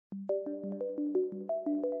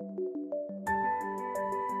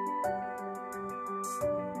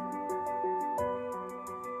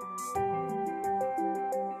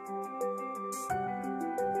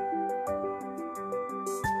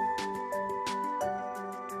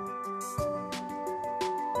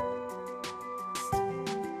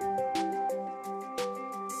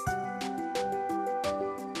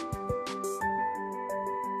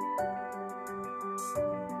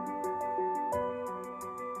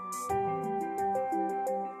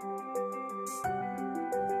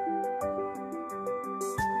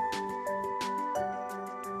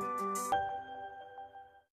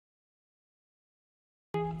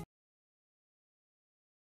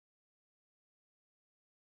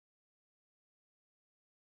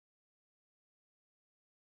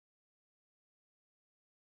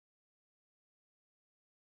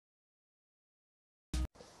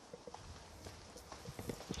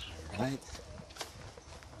Alright,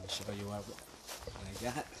 I'll show you what I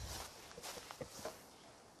got.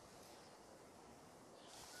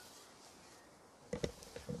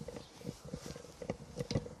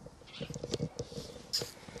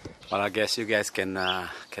 Well, I guess you guys can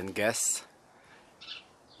guess,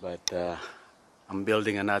 but I'm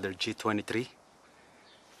building another G23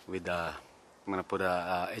 with I'm gonna put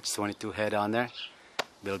a H22 head on there,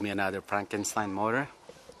 build me another Frankenstein motor.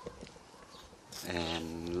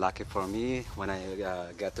 And lucky for me, when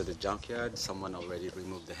I got to the junkyard, someone already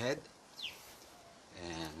removed the head,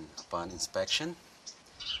 and upon inspection,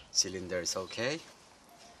 cylinder is okay,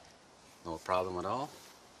 no problem at all.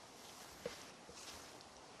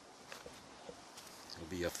 It'll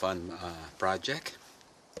be a fun project.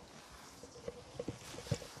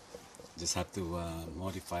 Just have to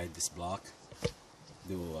modify this block,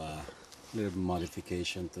 do a little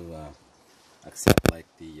modification to accept like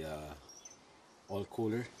the oil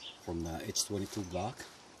cooler from the H22 block.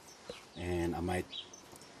 And I might,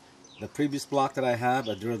 the previous block that I have,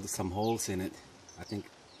 I drilled some holes in it. I think,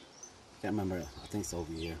 can't remember, I think it's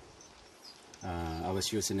over here. I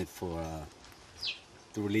was using it for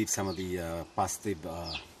to relieve some of the positive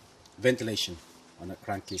ventilation on the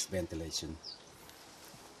crankcase ventilation.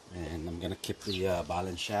 And I'm gonna keep the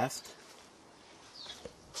balance shaft.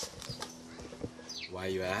 Why,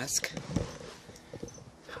 you ask?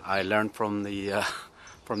 I learned from the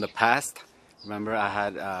past. Remember,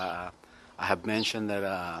 I have mentioned that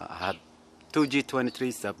I had two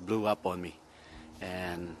G23s that blew up on me,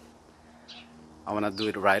 and I want to do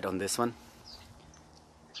it right on this one.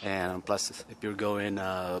 And plus, if you're going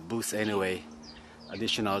boost anyway,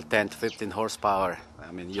 additional 10 to 15 horsepower,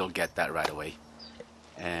 I mean, you'll get that right away.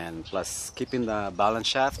 And plus, keeping the balance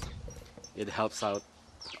shaft, it helps out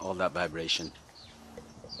all that vibration.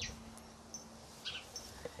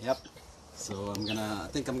 Yep. So I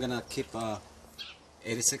think I'm gonna keep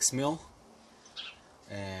 86 mil,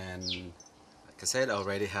 and like I said, I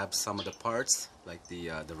already have some of the parts, like the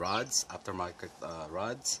rods, aftermarket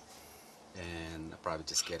rods, and I'll probably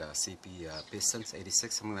just get a CP pistons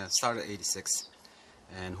 86. I'm gonna start at 86,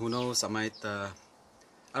 and who knows, I might I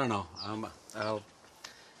don't know,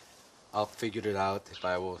 I'll figure it out if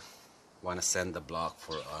I will want to send the block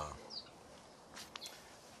for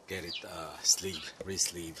get it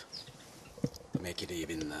re-sleeve to make it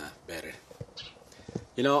even better.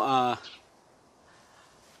 You know,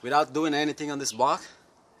 without doing anything on this block,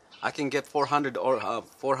 I can get 400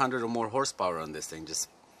 or more horsepower on this thing. Just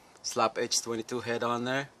slap H22 head on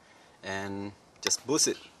there and just boost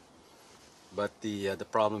it. But the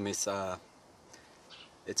problem is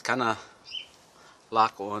it's kind of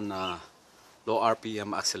lock on low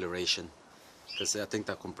RPM acceleration, because I think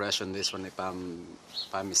the compression, this one, if I'm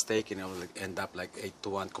mistaken, it will end up like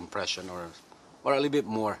 8-to-1 compression or a little bit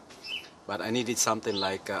more. But I needed something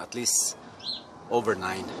like at least over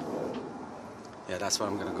 9. Yeah, that's why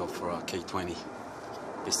I'm gonna go for a K20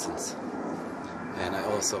 pistons. And I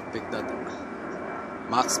also picked up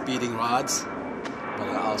max speeding rods, but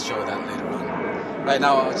I'll show that later on. Right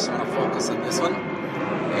now, I just want to focus on this one.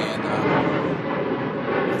 And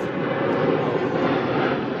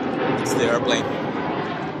it's the airplane.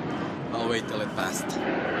 I'll wait till it passed.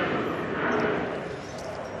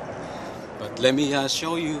 But let me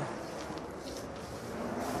show you.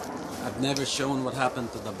 I've never shown what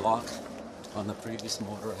happened to the block on the previous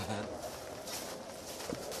motor I had.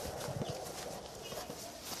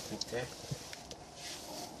 Okay.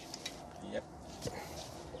 Yep.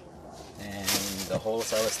 And the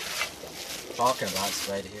holes I was talking about is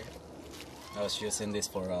right here. I was using this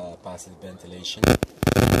for passive ventilation.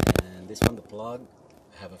 And this one, the plug,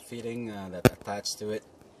 I have a fitting that attached to it.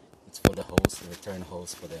 It's for the hose, the return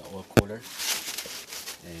hose for the oil cooler.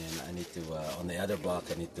 And I need to, on the other block,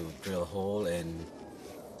 I need to drill a hole and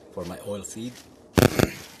for my oil feed.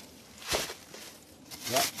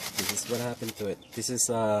 Yeah, this is what happened to it. This is,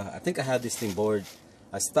 I think I had this thing bored.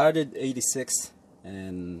 I started 86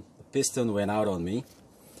 and the piston went out on me.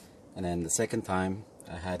 And then the second time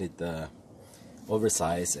I had it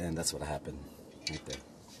oversized, and that's what happened right there.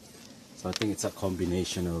 So I think it's a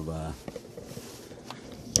combination of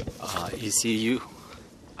ECU.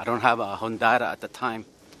 I don't have a Honda at the time,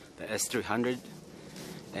 the S300,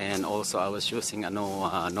 and also I was using a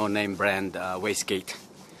no name brand wastegate.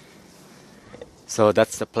 So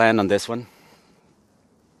that's the plan on this one.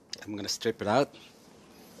 I'm gonna strip it out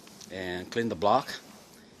and clean the block,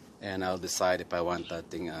 and I'll decide if I want that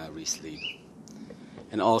thing re-sleeve.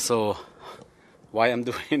 And also, why I'm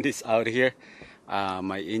doing this out here,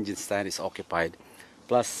 my engine stand is occupied.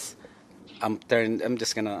 Plus, I'm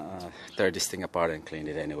just gonna tear this thing apart and clean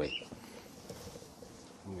it anyway.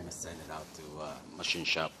 I'm gonna send it out to machine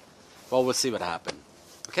shop. Well, we'll see what happens.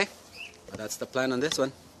 Okay, but that's the plan on this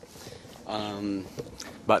one.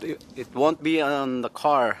 But it won't be on the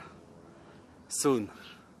car soon.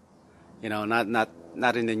 You know,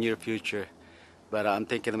 not in the near future. But I'm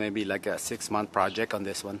thinking maybe like a 6-month project on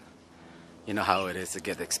this one. You know how it is to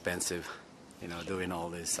get expensive. You know, doing all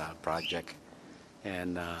this project,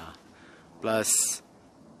 and plus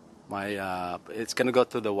my it's gonna go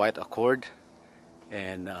to the white Accord,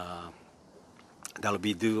 and that'll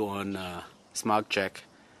be due on smog check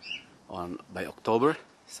by October.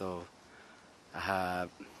 So I have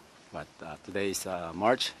what today is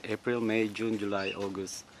March, April, May, June, July,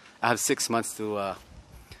 August. I have 6 months to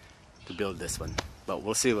build this one, but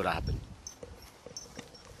we'll see what happens.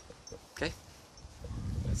 Okay,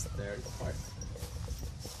 let's tear it apart.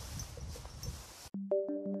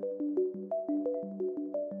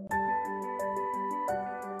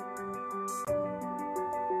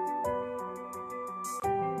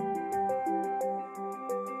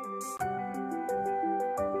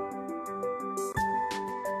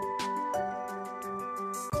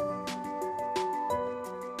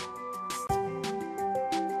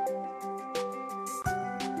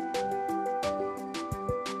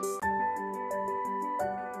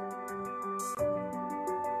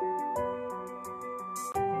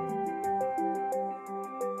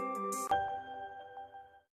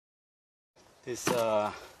 This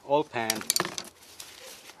oil pan,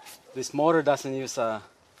 this motor doesn't use a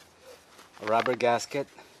rubber gasket,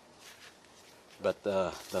 but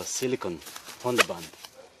the silicone Honda bond,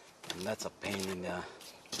 and that's a pain in the.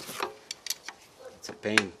 It's a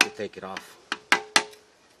pain to take it off.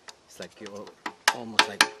 It's like you almost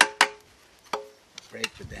like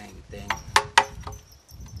break the dang thing,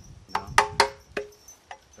 you know.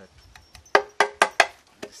 But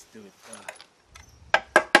let's do it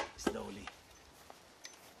slowly.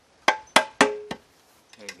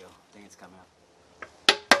 There you go. I think it's coming up.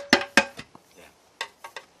 Yeah.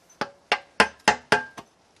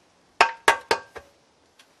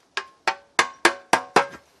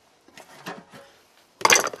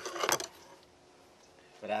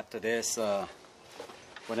 But after this,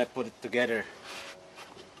 when I put it together,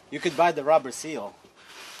 you could buy the rubber seal.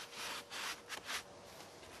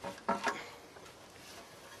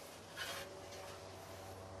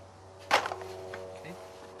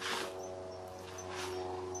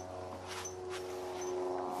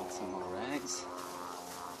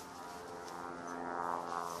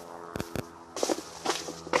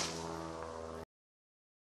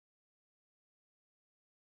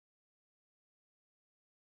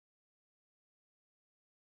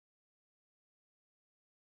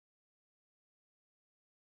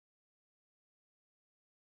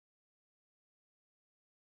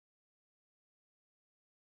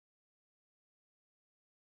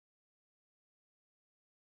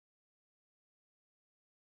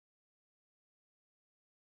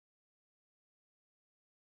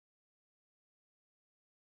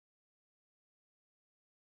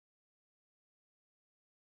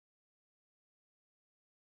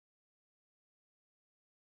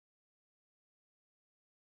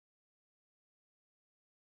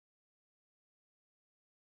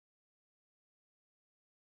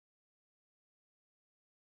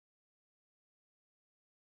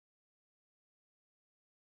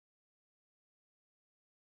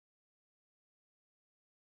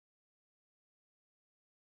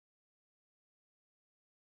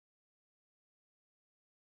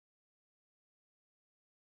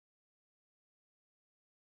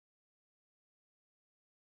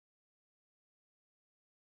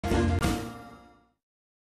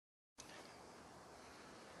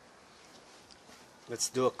 Let's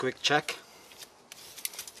do a quick check,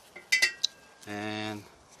 and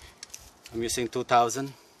I'm using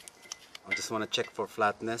 2000. I just want to check for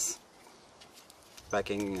flatness.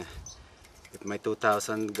 If my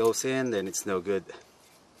 2000 goes in, then it's no good.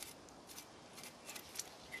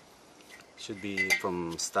 Should be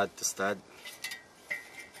from stud to stud.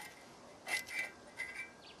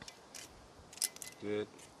 Good,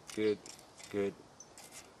 good, good.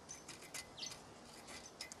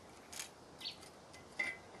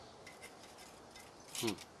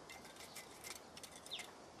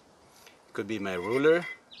 Could be my ruler,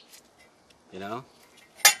 you know.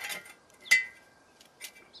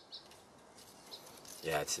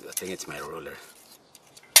 Yeah, I think it's my ruler.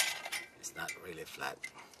 It's not really flat.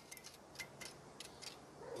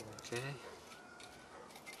 Okay.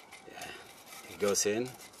 Yeah, it goes in.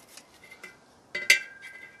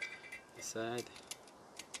 This side.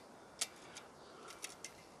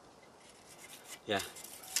 Yeah.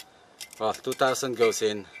 Well, 2000 goes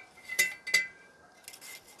in.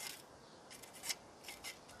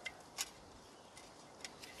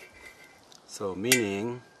 So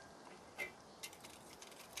meaning,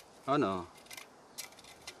 oh no,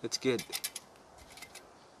 it's good.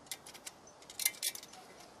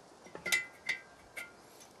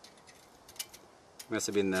 Must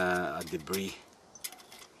have been a debris.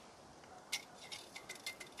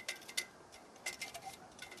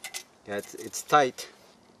 Yeah, it's tight.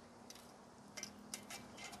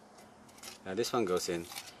 Now this one goes in,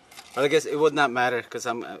 but I guess it would not matter because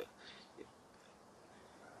I'm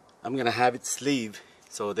gonna have it sleeve,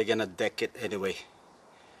 so they're gonna deck it anyway.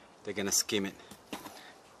 They're gonna skim it.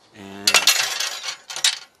 And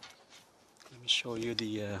let me show you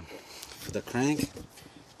the crank.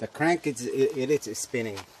 The crank it is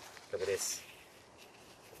spinning. Look at this,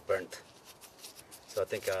 burnt. So I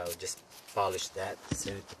think I'll just polish that.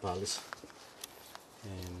 Set it to polish,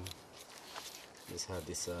 and just have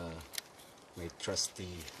this my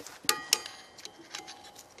trusty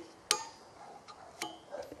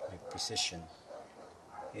precision.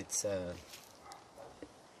 It's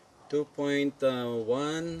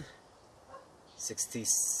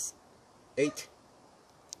 2.168.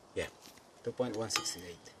 Yeah,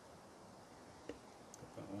 2.168.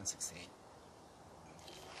 2.168.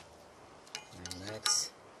 And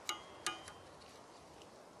next,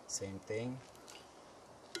 same thing.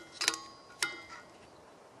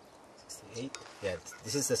 68. Yeah,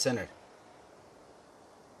 this is the center.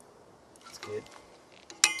 It's good.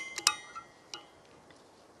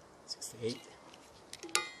 68.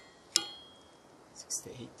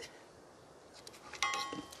 68.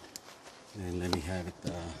 And let me have it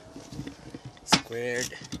squared.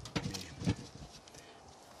 Let me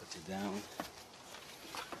put it down.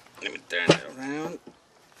 Let me turn it around.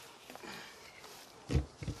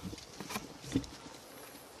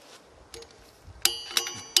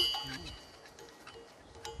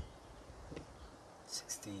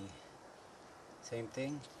 Same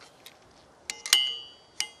thing.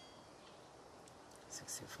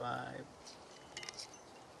 65.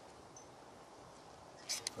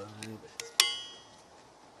 65.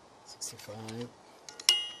 65.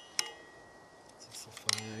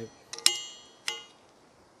 65.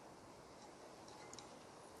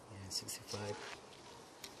 Yeah, 65.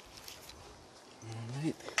 Alright,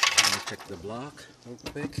 let me check the block real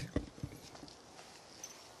quick.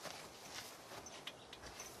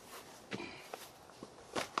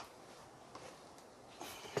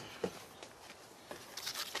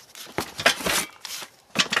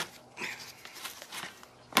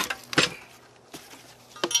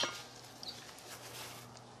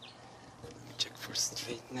 Check for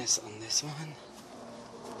straightness on this one.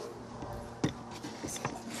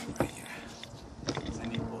 Right here. Let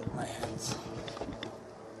me put my hands.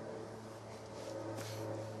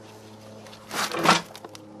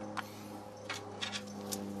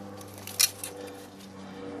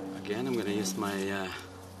 Again, I'm going to use my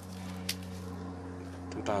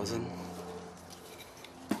 2000.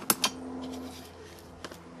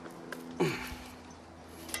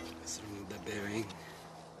 Let's remove the bearing.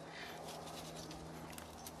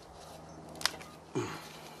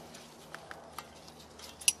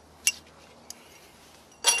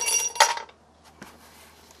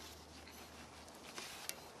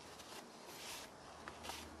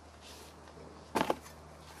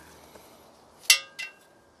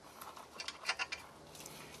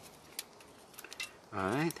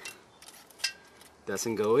 Alright,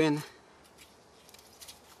 doesn't go in.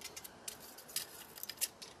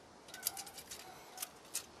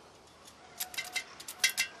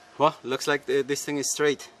 Well, looks like this thing is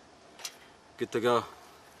straight. Good to go.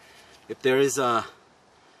 If there is a,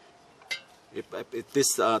 if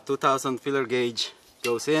this 2000 filler gauge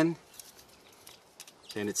goes in,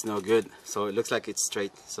 then it's no good. So it looks like it's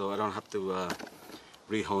straight. So I don't have to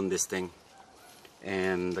re-hone this thing.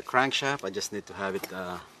 And the crankshaft, I just need to have it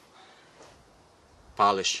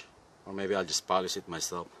polished, or maybe I'll just polish it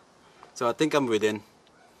myself. So I think I'm within,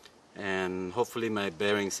 and hopefully my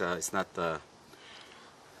bearings is not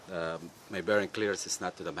my bearing clearance is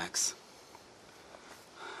not to the max.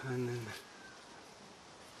 And then,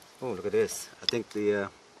 oh, look at this! I think the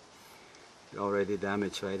already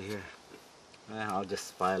damaged right here. I'll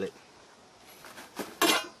just file it.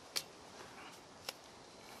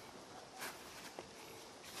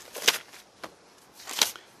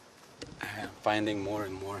 Finding more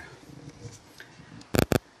and more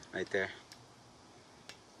right there.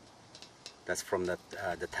 That's from the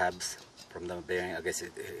tabs from the bearing. I guess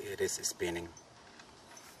it is spinning.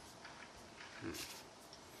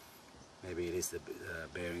 Maybe it is the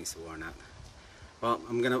bearings worn out. Well,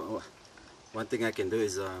 I'm gonna. One thing I can do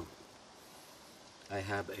is I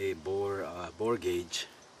have a bore gauge.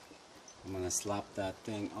 I'm gonna slap that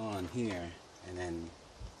thing on here. and then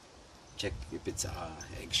check if it's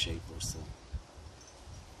egg shape or so.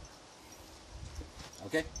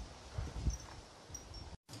 Okay.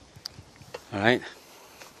 All right.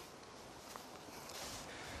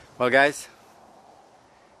 Well, guys,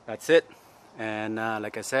 that's it. And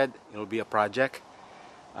like I said, it'll be a project.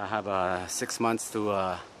 I have 6 months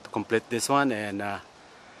to complete this one, and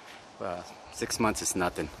 6 months is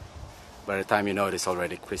nothing. By the time you know it, it's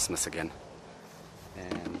already Christmas again.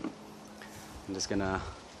 And I'm just gonna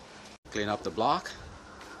clean up the block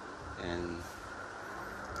and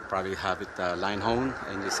probably have it line honed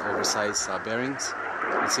and just oversized bearings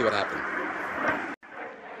and see what happens.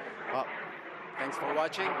 Well, thanks for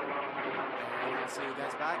watching, and I'll see you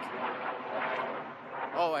guys back.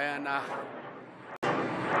 Oh, and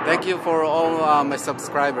thank you for all my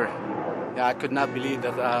subscribers. Yeah, I could not believe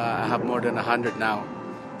that I have more than 100 now,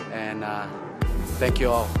 and thank you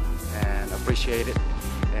all, and appreciate it.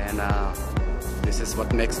 And this is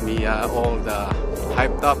what makes me all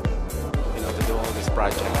hyped up, you know, to do all this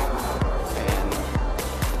project.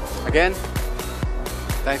 And again,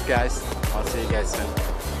 thanks guys. I'll see you guys soon.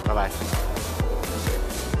 Bye bye.